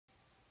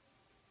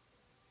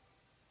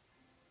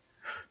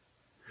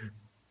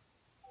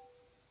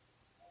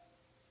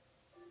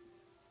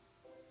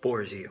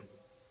bores you.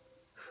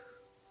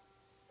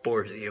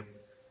 Bores you.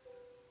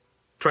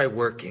 Try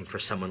working for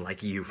someone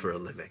like you for a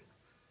living.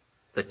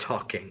 The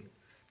talking.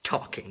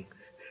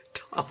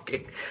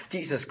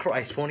 Jesus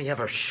Christ, won't he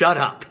ever shut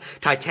up?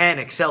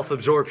 Titanic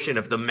self-absorption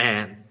of the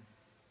man.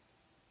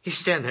 You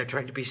stand there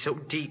trying to be so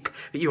deep,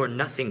 but you are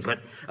nothing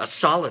but a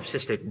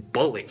solipsistic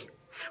bully.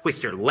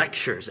 With your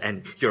lectures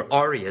and your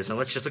arias, and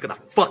let's just look at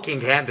the fucking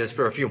canvas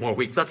for a few more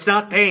weeks. Let's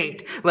not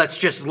paint, let's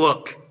just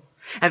look.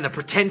 And the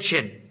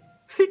pretension.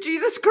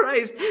 Jesus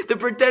Christ, the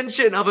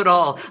pretension of it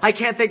all. I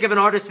can't think of an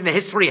artist in the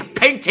history of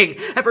painting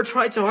ever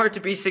tried so hard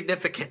to be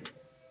significant.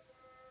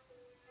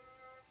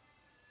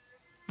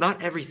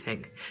 Not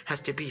everything has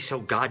to be so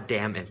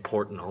goddamn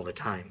important all the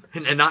time.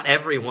 And not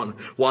everyone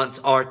wants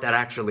art that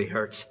actually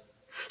hurts.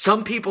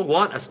 Some people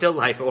want a still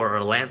life or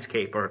a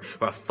landscape or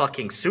a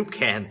fucking soup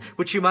can,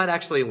 which you might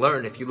actually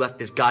learn if you left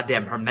this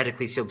goddamn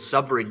hermetically sealed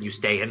submarine you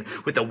stay in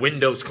with the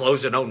windows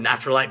closed and no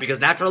natural light, because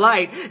natural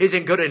light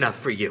isn't good enough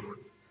for you.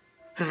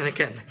 And then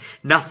again,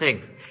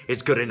 nothing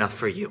is good enough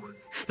for you.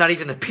 Not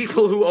even the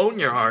people who own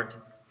your art.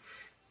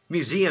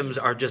 Museums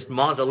are just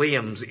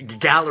mausoleums,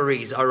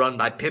 galleries are run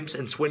by pimps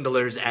and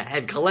swindlers,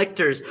 and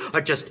collectors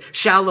are just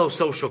shallow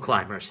social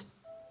climbers.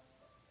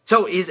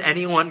 So is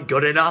anyone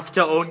good enough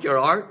to own your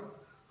art?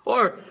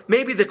 Or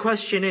maybe the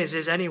question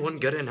is anyone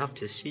good enough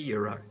to see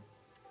your art?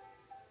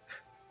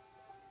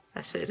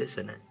 That's it,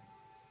 isn't it?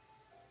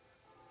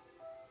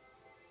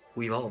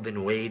 We've all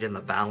been weighed in the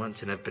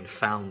balance and have been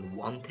found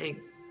wanting.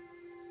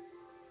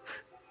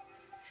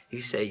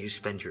 You say you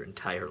spend your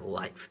entire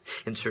life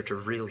in search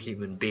of real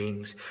human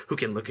beings who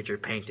can look at your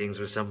paintings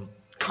with some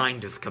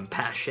kind of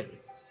compassion.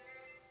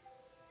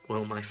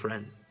 Well, my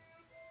friend,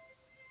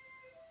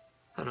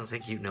 I don't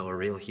think you'd know a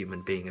real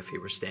human being if he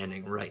were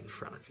standing right in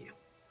front of you.